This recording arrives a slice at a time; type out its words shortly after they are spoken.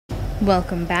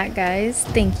Welcome back, guys.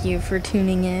 Thank you for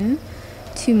tuning in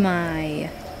to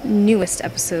my newest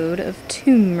episode of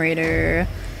Tomb Raider.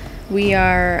 We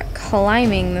are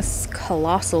climbing this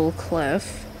colossal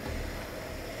cliff,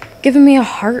 giving me a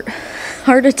heart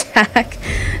attack,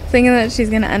 thinking that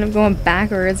she's gonna end up going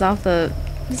backwards off the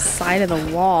side of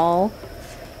the wall.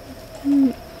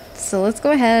 So let's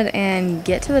go ahead and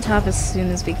get to the top as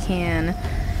soon as we can.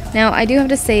 Now, I do have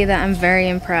to say that I'm very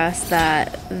impressed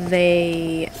that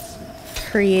the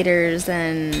creators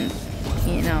and,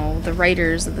 you know, the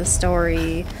writers of the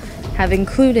story have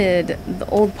included the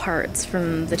old parts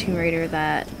from the Tomb Raider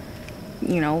that,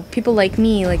 you know, people like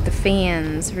me, like the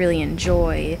fans, really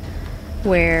enjoy,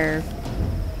 where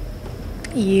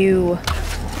you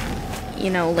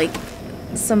know, like,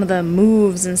 some of the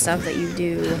moves and stuff that you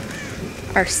do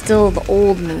are still the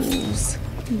old moves.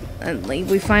 And, like,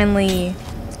 we finally,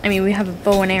 I mean, we have a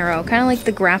bow and arrow, kind of like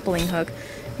the grappling hook.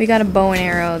 We got a bow and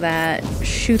arrow that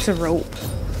shoots a rope.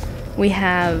 We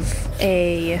have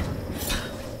a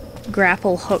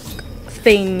grapple hook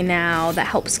thing now that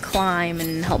helps climb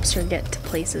and helps her get to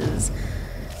places.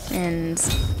 And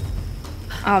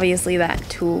obviously that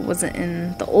tool wasn't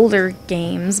in the older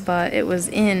games, but it was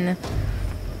in,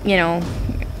 you know,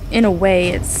 in a way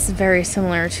it's very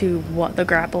similar to what the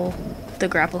grapple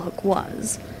hook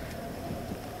was.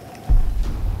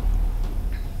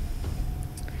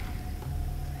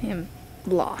 I am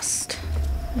lost.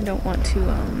 I don't want to,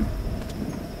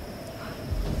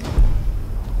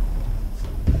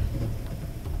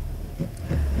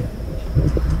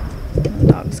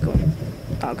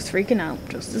 Dog's freaking out.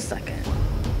 Just a second.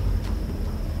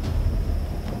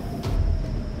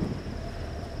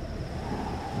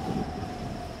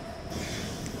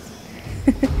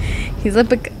 He's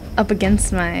up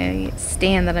against my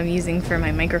stand that I'm using for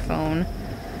my microphone.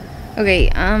 Okay,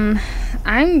 I'm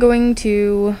going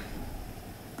to...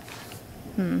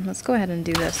 let's go ahead and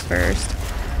do this first.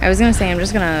 I was gonna say I'm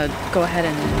just gonna go ahead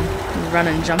and run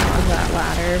and jump onto that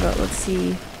ladder, but let's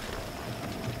see.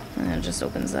 It just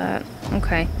opens that.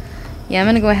 Okay. Yeah, I'm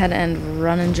gonna go ahead and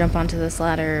run and jump onto this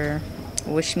ladder.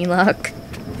 Wish me luck.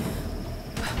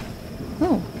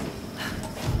 Oh.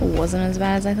 It wasn't as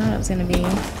bad as I thought it was gonna be.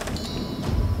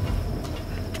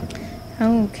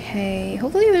 Okay,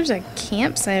 hopefully there's a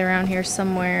campsite around here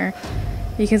somewhere,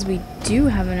 because we do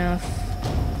have enough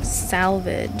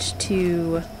salvage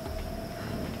to...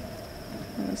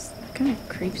 This kind of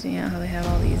creeps me out how they have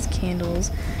all these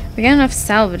candles. We got enough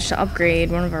salvage to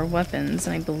upgrade one of our weapons,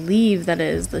 and I believe that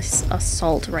is this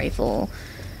assault rifle.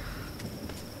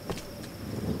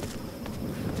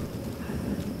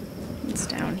 It's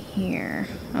down here.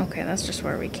 Okay, that's just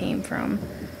where we came from.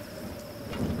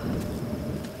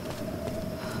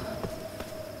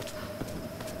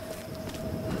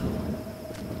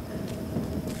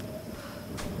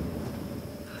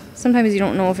 Sometimes you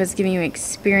don't know if it's giving you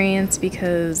experience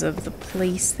because of the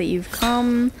place that you've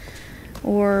come,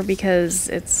 or because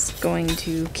it's going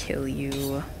to kill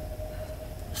you.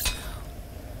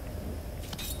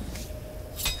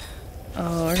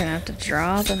 Oh, we're gonna have to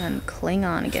drop and then cling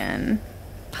on again.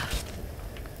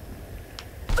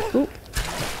 Oop.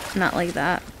 Not like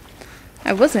that.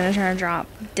 I was gonna try to drop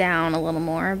down a little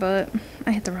more, but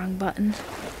I hit the wrong button.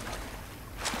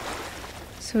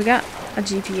 So we got a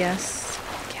GPS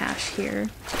cache here,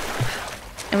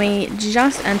 and we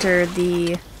just entered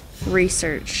the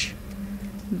research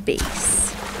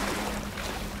base.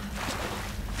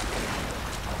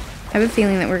 I have a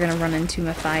feeling that we're gonna run into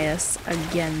Matthias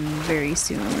again very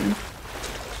soon.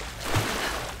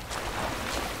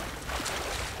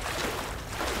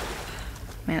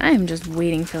 Man, I am just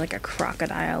waiting for like a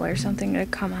crocodile or something to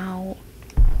come out.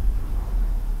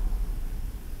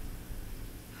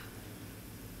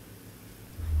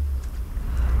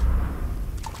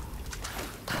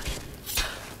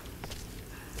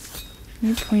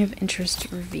 New point of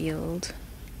interest revealed.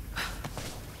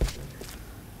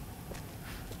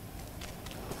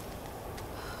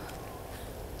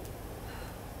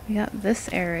 We got this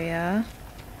area.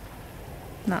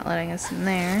 Not letting us in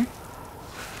there.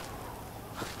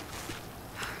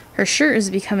 Her shirt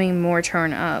is becoming more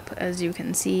torn up, as you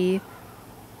can see.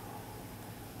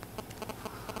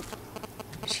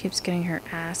 She keeps getting her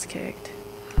ass kicked.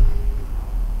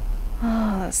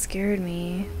 Oh, that scared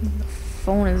me. The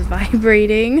phone is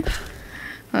vibrating.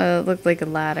 It looked like a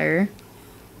ladder.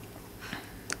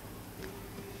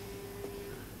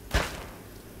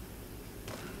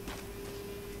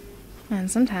 And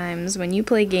sometimes when you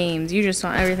play games, you just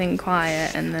want everything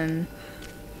quiet, and then...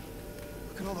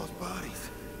 Look at all those bodies.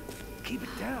 Keep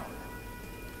it down.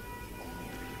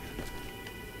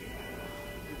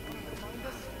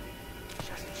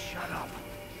 Just shut up.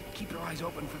 Keep your eyes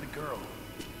open for the girl.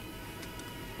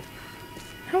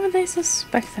 How would they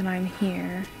suspect that I'm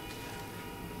here?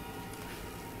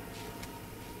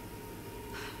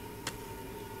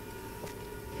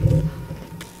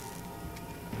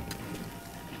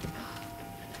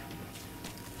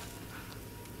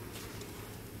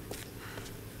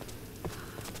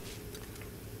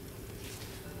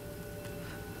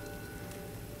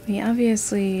 We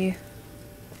obviously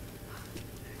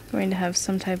going to have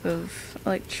some type of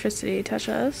electricity touch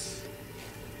us.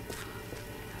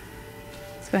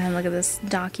 Let's go ahead and look at this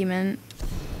document.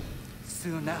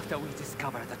 Soon after we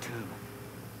discovered the tomb,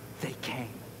 they came.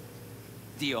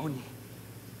 The Oni.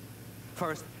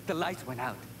 First, the lights went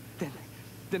out.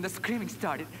 Then the screaming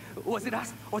started. Was it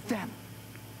us or them?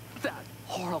 That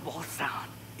horrible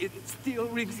sound. It still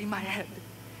rings in my head.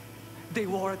 They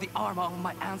wore the armor of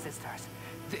my ancestors.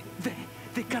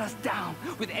 They cut us down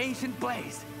with ancient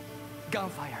blades.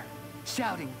 Gunfire,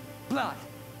 shouting, blood.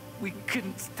 We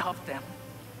couldn't stop them.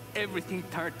 Everything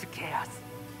turned to chaos.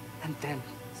 And then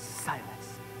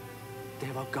silence.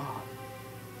 They were gone.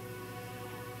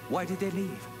 Why did they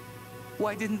leave?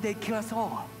 Why didn't they kill us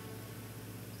all?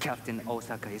 Captain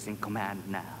Osaka is in command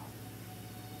now.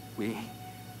 We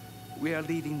are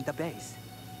leaving the base,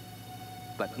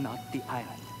 but not the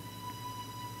island.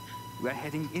 We're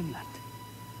heading inland,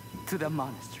 to the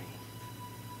monastery.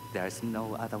 There's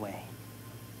no other way.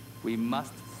 We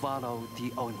must follow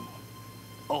the Oni,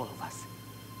 all of us.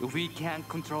 If we can't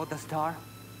control the star,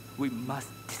 we must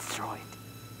destroy it.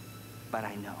 But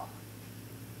I know,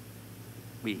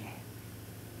 we're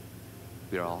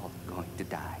all going to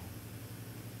die.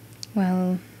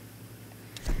 Well,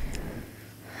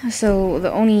 so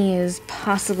the Oni is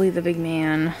possibly the big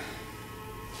man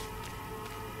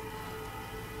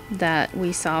that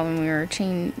we saw when we were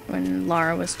when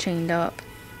Lara was chained up.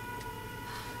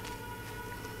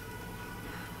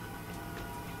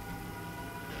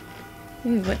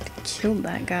 Ooh, what killed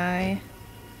that guy?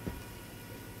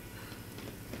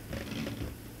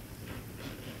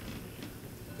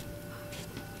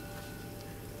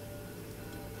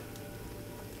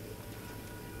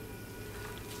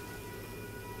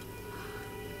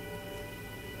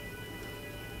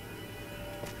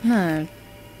 I'm gonna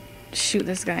shoot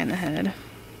this guy in the head.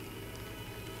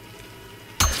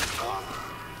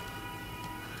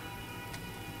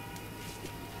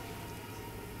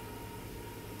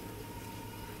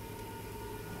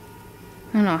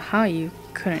 I don't know how you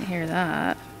couldn't hear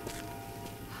that.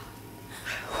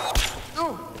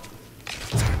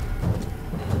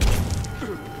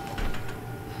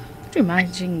 Could you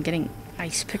imagine getting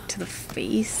ice picked to the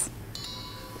face?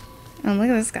 Oh, look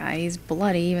at this guy. He's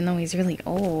bloody even though he's really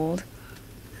old.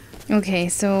 Okay,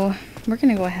 so we're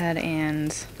gonna go ahead and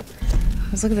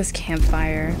let's look at this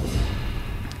campfire.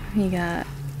 We got,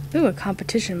 ooh, a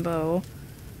competition bow.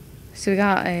 So we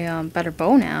got a better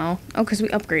bow now. Oh, because we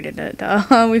upgraded it.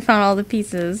 We found all the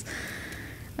pieces.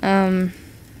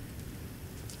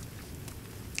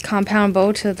 Compound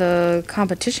bow to the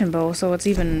competition bow, so it's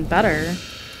even better.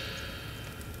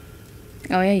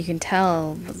 Oh yeah, you can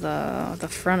tell the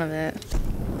front of it.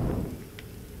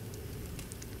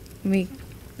 We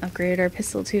upgraded our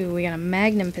pistol too. We got a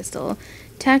magnum pistol.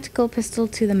 Tactical pistol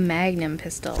to the magnum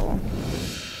pistol.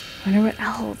 Wonder what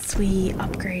else we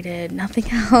upgraded. Nothing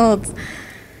else.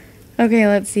 Okay,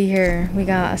 let's see here. We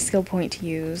got a skill point to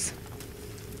use.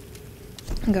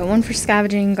 We got one for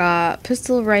scavenging, got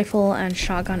pistol, rifle, and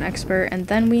shotgun expert, and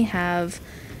then we have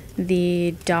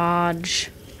the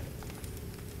dodge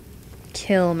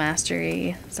kill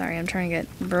mastery. Sorry, I'm trying to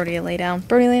get Brody to lay down.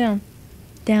 Brody, lay down.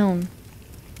 Down.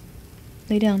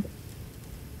 Lay down.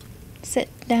 Sit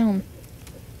down.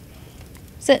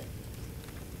 Sit.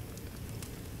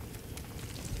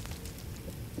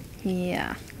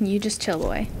 Yeah, you just chill,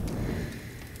 boy.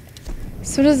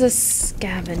 So what is this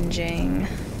scavenging?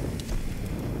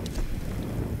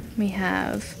 We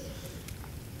have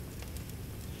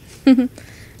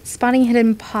spotting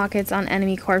hidden pockets on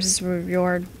enemy corpses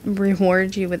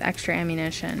rewards you with extra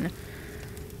ammunition.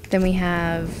 Then we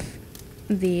have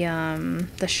the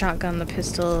shotgun, the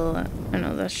pistol,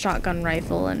 the shotgun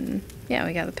rifle, and yeah,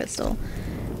 we got the pistol.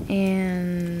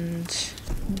 And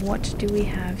what do we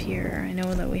have here? I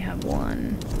know that we have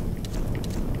one.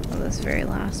 Oh, this very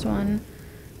last one.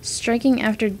 Striking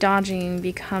after dodging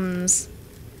becomes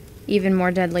even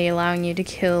more deadly, allowing you to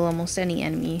kill almost any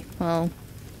enemy. Well,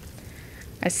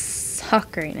 I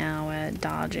suck right now at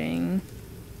dodging.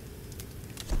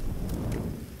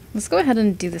 Let's go ahead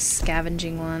and do the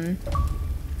scavenging one.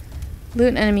 Loot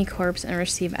an enemy corpse and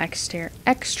receive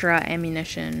extra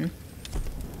ammunition.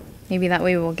 Maybe that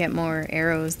way we'll get more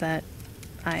arrows that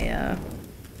I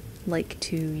like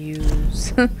to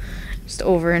use just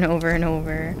over and over and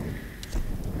over.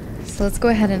 So let's go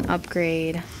ahead and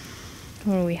upgrade.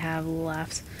 What do we have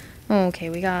left? Oh, okay,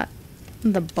 we got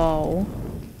the bow.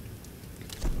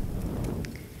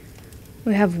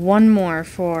 We have one more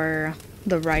for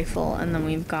the rifle, and then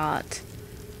we've got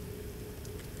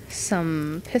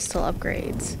some pistol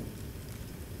upgrades.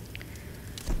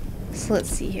 So let's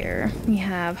see here. We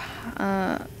have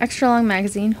extra long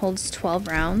magazine, holds 12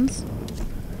 rounds.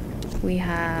 We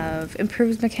have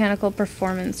improved mechanical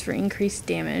performance for increased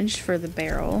damage for the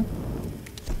barrel.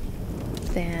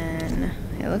 Then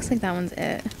it looks like that one's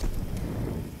it.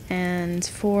 And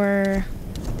for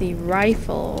the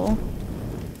rifle,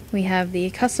 we have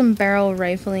the custom barrel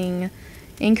rifling,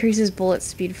 increases bullet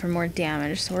speed for more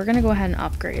damage. So we're gonna go ahead and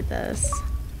upgrade this.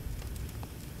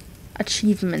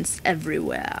 Achievements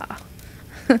everywhere.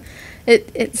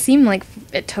 It seemed like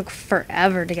it took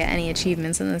forever to get any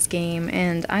achievements in this game,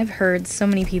 and I've heard so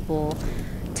many people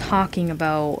talking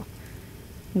about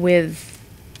with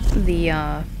the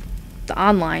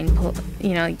online,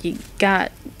 you know, you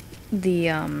got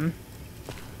the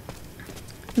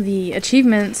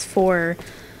achievements for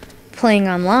playing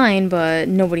online, but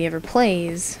nobody ever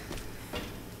plays,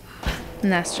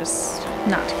 and that's just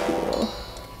not cool.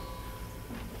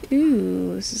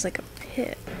 Ooh, this is like a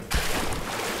pit.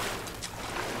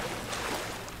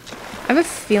 I have a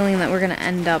feeling that we're gonna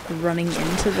end up running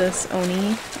into this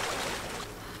Oni.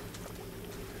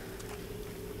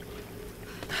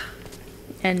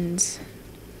 And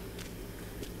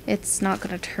it's not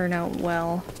gonna turn out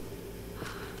well.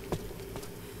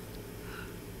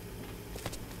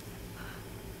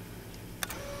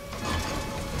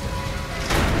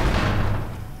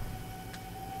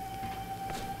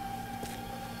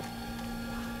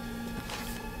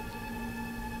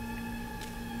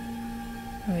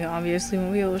 We obviously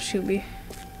won't be able to shoot me.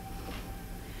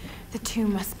 The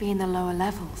tomb must be in the lower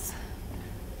levels.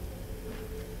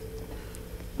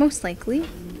 Most likely. I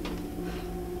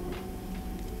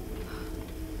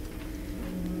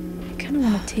kind of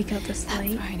want to take out this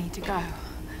light. That's where I need to go.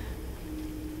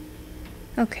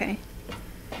 Okay.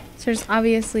 So there's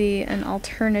obviously an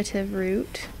alternative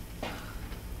route.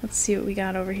 Let's see what we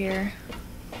got over here.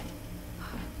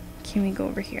 Can we go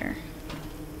over here?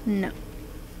 No.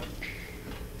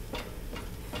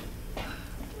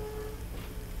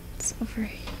 It's over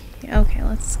here. Okay,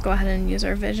 let's go ahead and use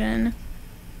our vision.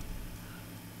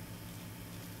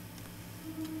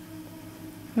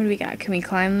 What do we got? Can we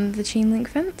climb the chain link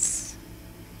fence?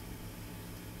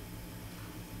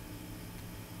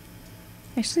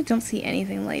 I actually don't see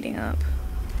anything lighting up.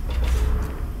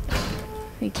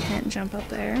 We can't jump up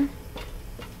there.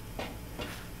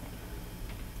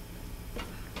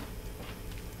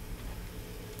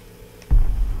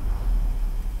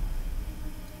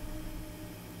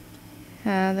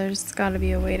 There's gotta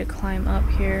be a way to climb up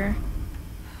here.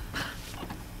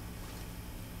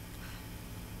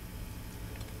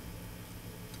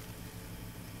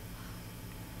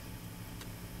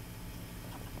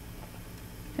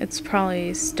 It's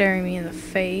probably staring me in the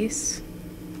face.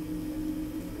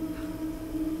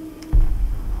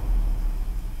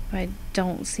 I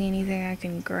don't see anything I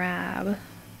can grab,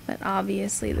 but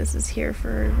obviously this is here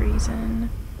for a reason.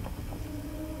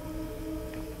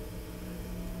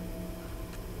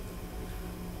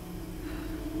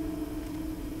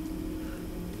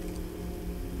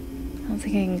 I don't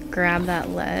think I can grab that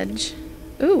ledge.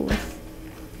 Ooh!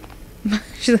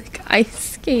 She like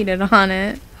ice skated on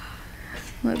it.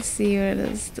 Let's see, where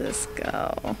does this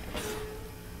go? Oh,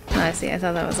 I see, I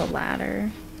thought that was a ladder.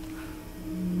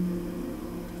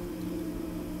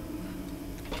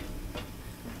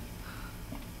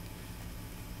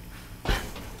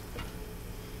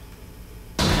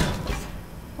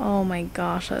 Oh my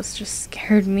gosh, that's just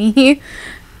scared me.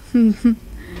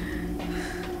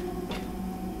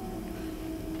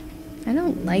 I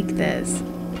don't like this.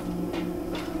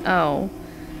 Oh.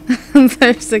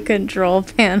 There's a control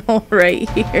panel right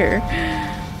here.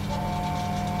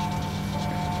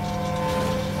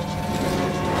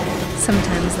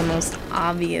 Sometimes the most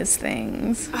obvious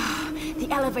things. The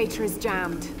elevator is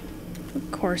jammed.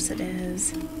 Of course it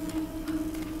is.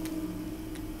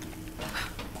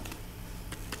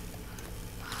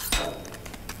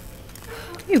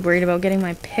 I'd be worried about getting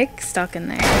my pick stuck in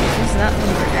there. Use that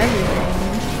one for everything.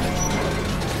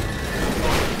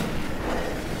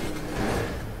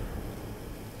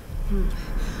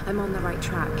 I'm on the right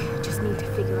track. Just need to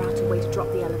figure out a way to drop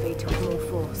the elevator with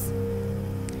more force.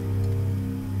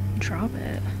 Drop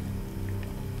it.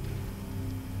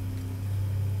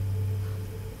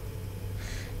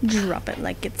 Drop it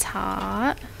like it's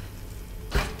hot.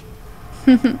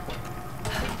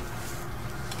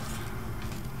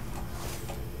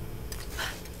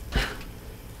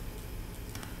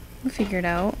 figure it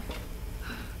out.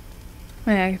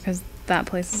 Yeah, because that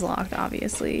place is locked,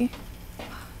 obviously.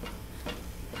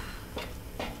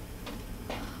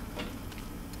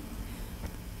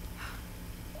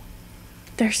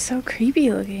 They're so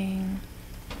creepy looking.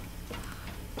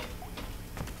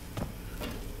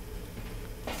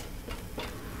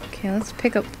 Okay, let's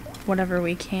pick up whatever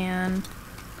we can.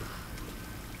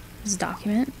 This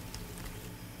document.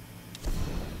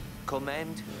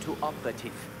 Command to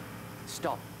operative.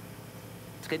 Stop.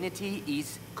 Trinity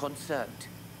is concerned.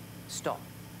 Stop.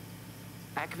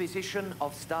 Acquisition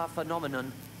of star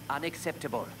phenomenon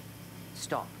unacceptable.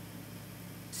 Stop.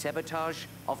 Sabotage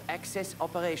of access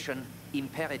operation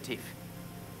imperative.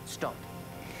 Stop.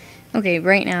 Okay,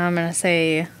 right now I'm gonna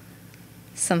say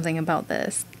something about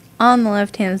this. On the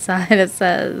left-hand side it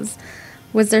says,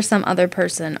 was there some other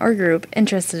person or group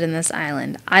interested in this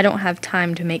island? I don't have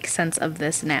time to make sense of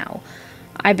this now.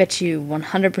 I bet you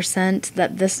 100%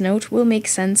 that this note will make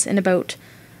sense in about,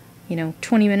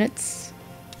 20 minutes.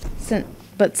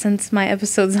 But since my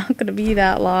episode's not going to be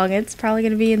that long, it's probably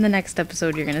going to be in the next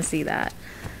episode you're going to see that.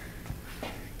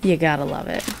 You gotta love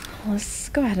it. Let's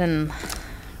go ahead and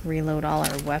reload all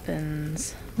our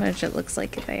weapons, which it looks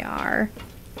like they are.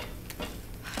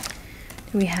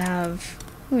 We have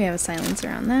a silencer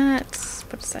on that. Let's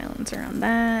put a silencer on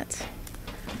that.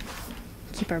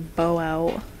 Keep our bow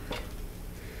out.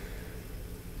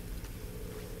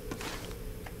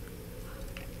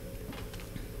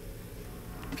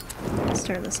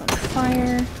 Start this on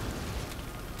fire.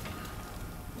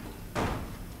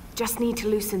 Just need to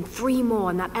loosen 3 more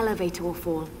and that elevator will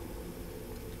fall.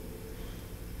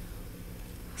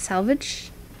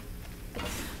 Salvage?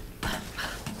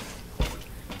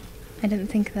 I didn't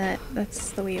think that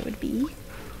that's the way it would be.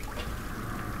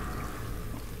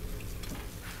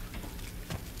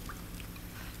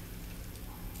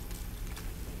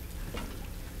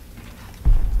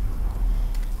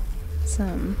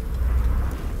 Some.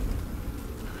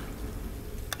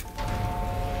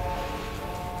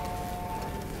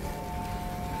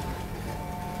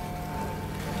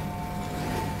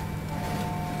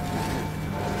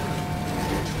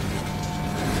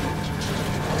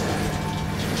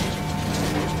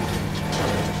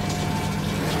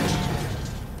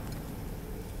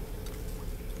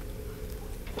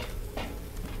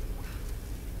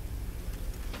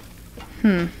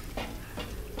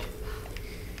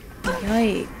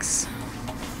 Yikes.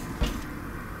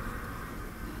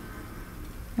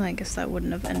 Well, I guess that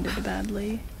wouldn't have ended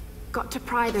badly. Got to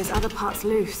pry those other parts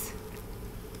loose.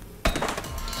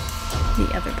 The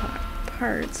other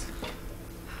parts?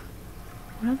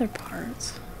 What other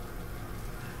parts?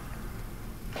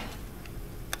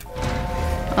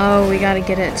 Oh, we gotta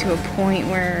get it to a point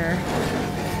where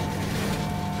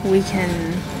we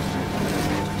can...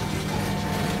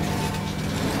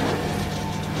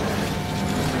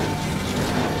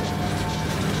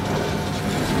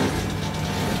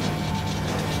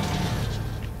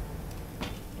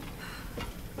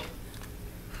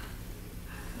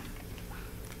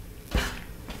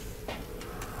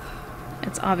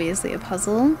 It's obviously a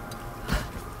puzzle.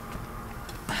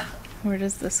 Where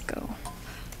does this go?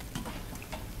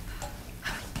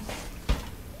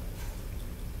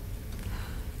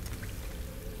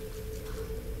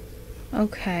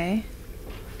 Okay.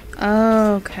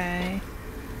 Okay.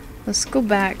 Let's go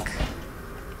back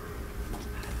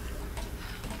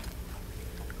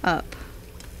up.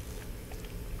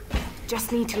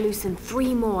 Just need to loosen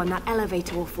 3 more and that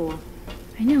elevator will fall.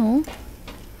 I know.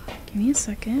 Give me a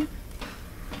second.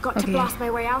 Got to blast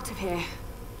my way out of here.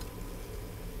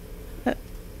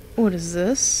 What is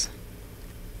this?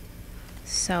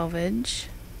 Salvage.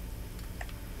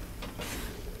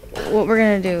 What we're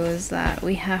gonna do is that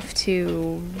we have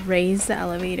to raise the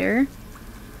elevator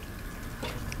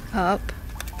up,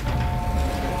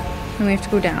 and we have to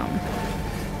go down.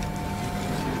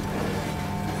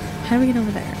 How do we get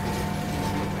over there?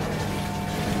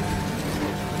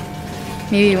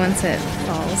 Maybe once it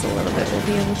falls a little bit, we'll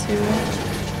be able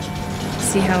to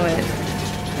see how it...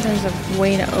 There's a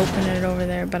way to open it over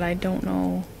there, but I don't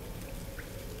know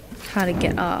how to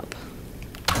get up.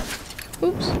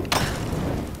 Oops.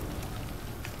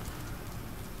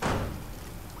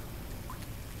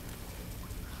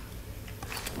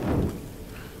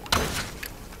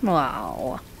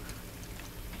 Wow.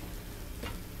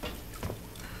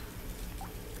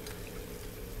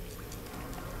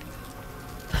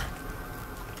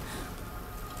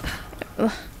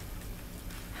 Ugh.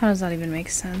 How does that even make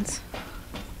sense?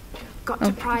 Got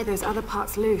to pry those other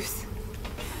parts loose.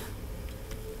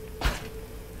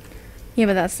 Yeah,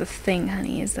 but that's the thing,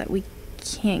 honey, is that we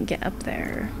can't get up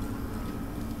there.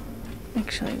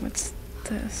 Actually, what's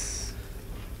this?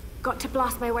 Got to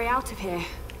blast my way out of here.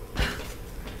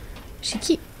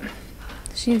 She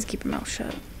needs to keep her mouth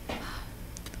shut.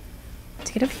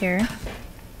 Let's get up here.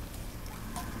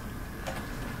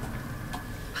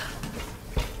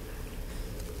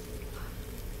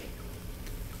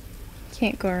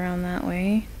 Can't go around that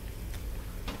way.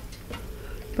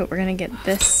 But we're gonna get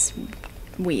this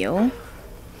wheel.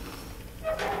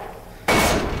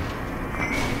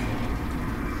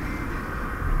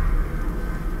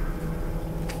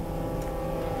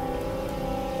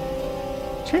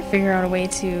 Trying to figure out a way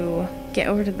to get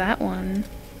over to that one.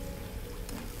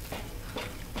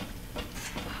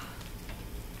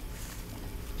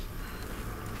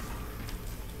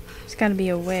 There's gotta be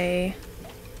a way.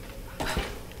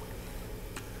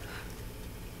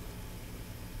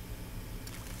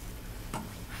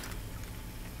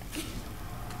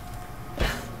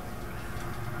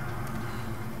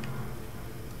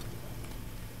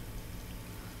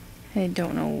 I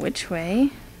don't know which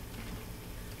way.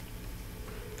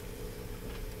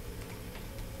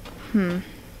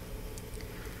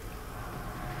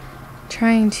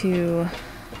 Trying to...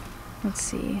 Let's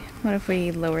see. What if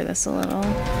we lower this a little? Two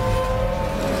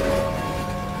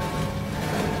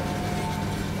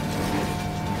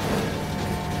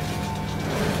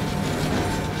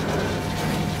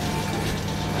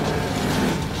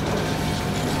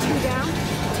down,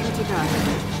 two to go.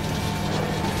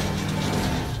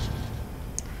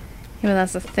 Yeah, but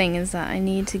that's the thing, is that I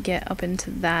need to get up into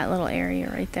that little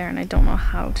area right there, and I don't know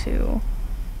how to.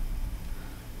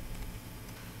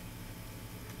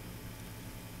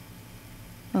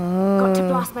 Got to Oh,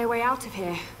 blast my way out of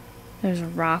here. there's a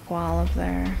rock wall up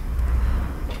there.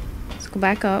 Let's go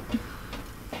back up.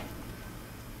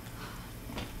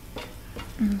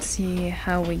 Let's see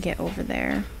how we get over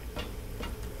there.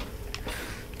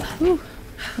 Ooh,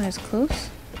 that was close.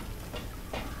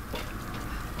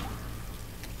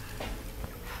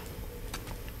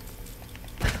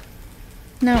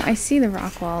 Now, I see the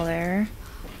rock wall there.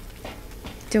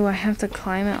 Do I have to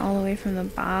climb it all the way from the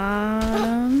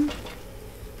bottom?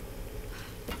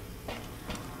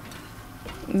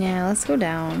 Yeah, let's go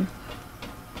down.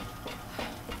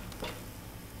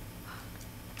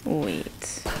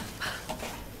 Wait.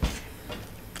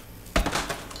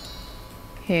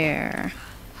 Here.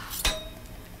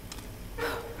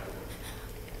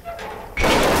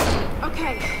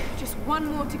 Okay, just one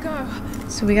more to go.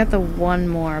 So we got the one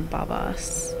more above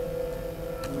us.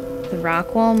 The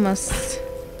rock wall must...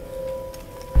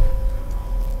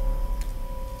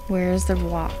 Where is the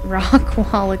rock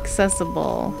wall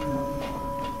accessible?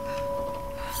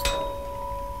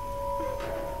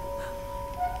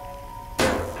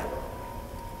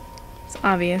 It's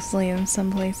obviously in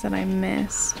some place that I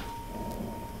missed.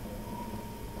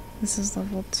 This is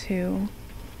level 2.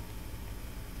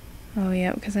 Oh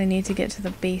yeah, because I need to get to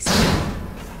the basement.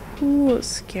 Ooh, it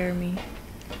scared me.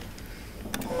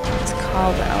 Let's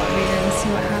call the elevator and see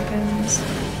what happens.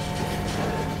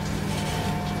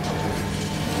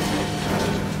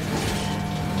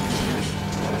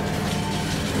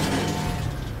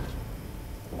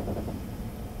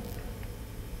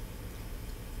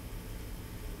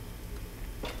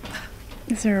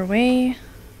 Is there a way?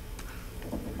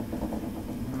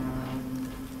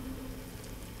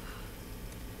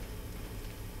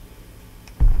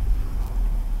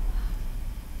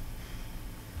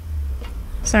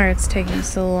 Sorry it's taking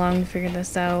so long to figure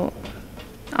this out.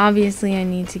 Obviously I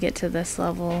need to get to this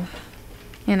level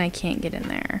and I can't get in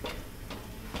there.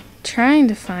 Trying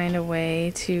to find a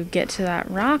way to get to that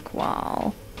rock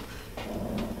wall.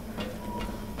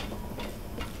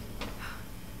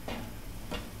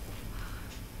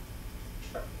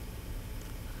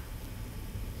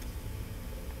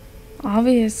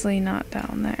 Obviously not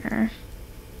down there.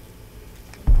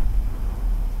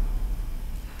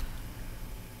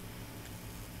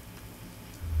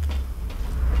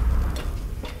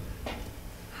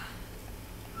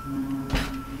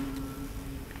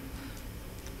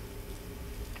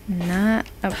 Not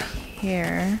up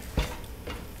here.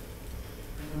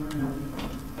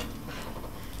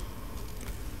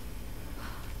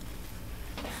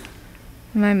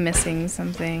 Am I missing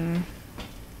something?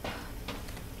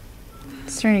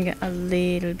 It's starting to get a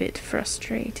little bit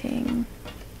frustrating.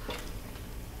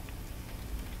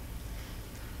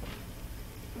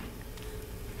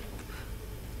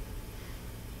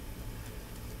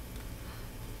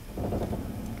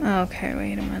 Okay,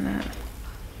 wait a minute.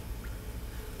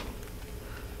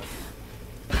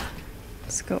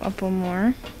 Let's go up one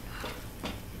more.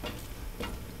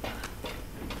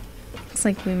 Looks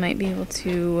like we might be able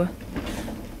to...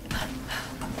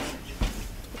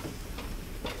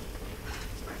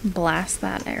 blast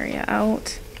that area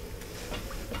out.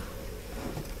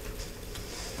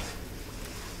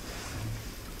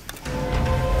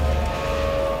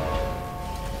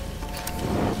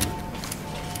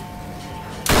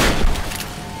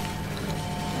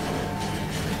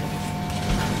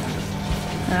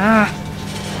 Ah!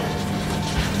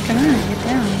 Come on, get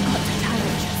down. Got the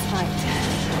talent just right.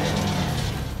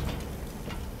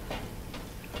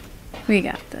 We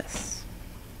got this.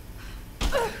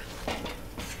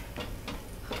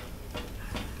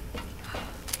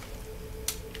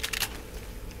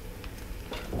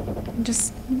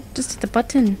 Just hit the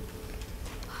button.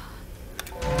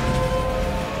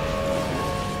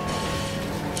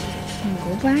 And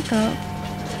go back up.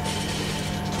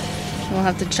 We'll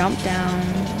have to jump down,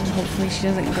 and hopefully she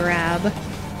doesn't grab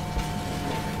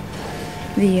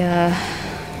the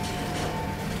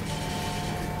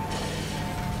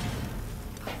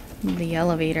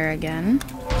elevator again.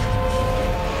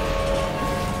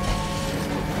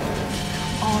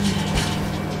 On.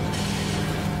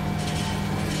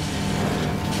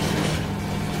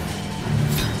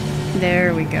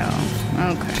 There we go.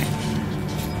 Okay.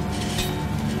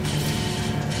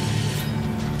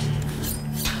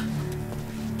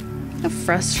 How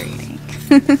frustrating.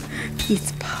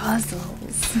 These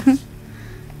puzzles.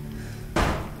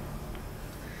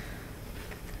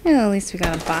 Well, at least we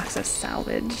got a box of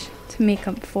salvage to make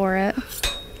up for it. It's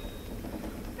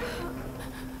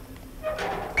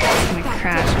gonna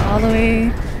crash all the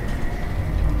way.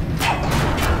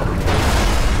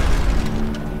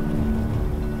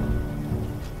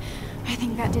 I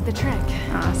think that did the trick.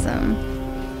 Awesome.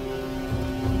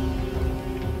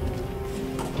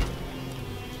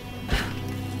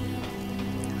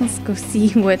 Let's go see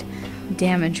what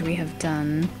damage we have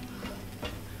done.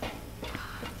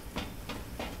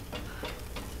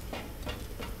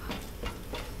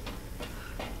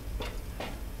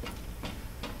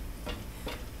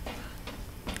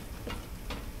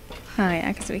 Oh yeah,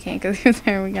 I guess we can't go through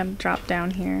there. We gotta drop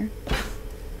down here.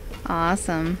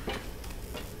 Awesome.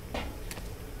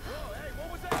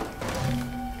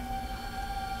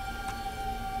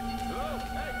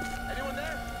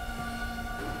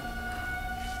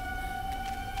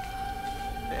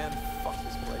 Man, fuck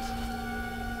this place.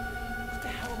 What the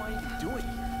hell am I even doing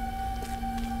here?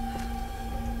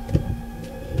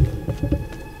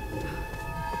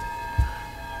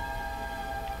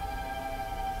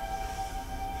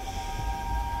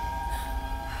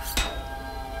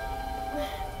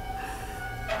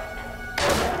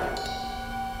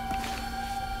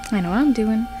 I know what I'm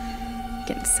doing.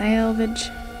 Getting salvage.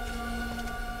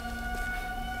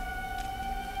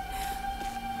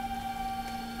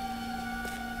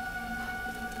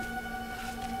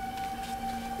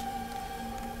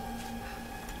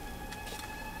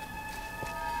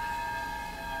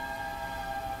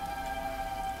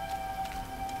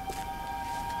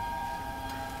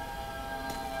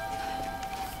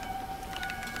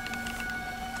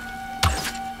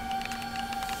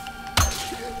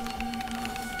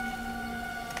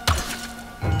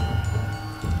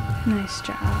 Nice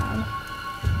job.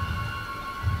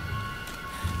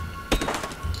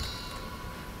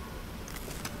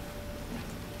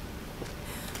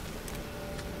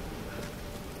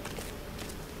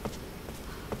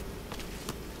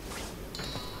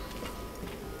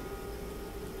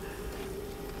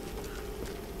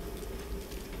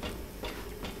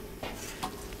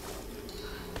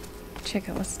 Check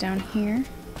out what's down here.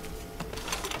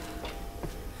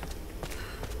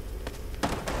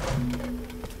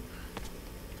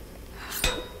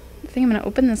 I think I'm gonna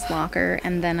open this locker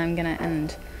and then I'm gonna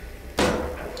end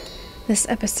this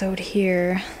episode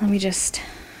here. Let me just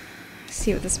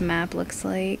see what this map looks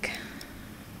like.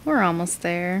 We're almost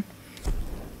there.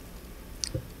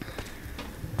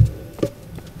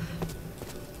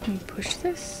 Can we push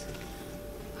this?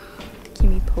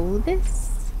 Can we pull this?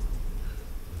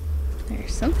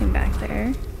 There's something back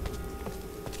there.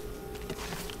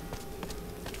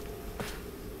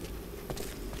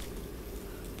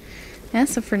 Yeah,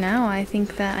 so for now, I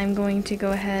think that I'm going to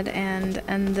go ahead and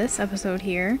end this episode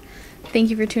here. Thank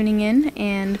you for tuning in,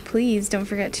 and please don't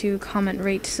forget to comment,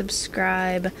 rate,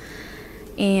 subscribe,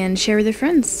 and share with your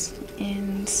friends.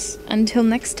 And until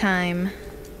next time,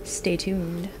 stay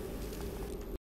tuned.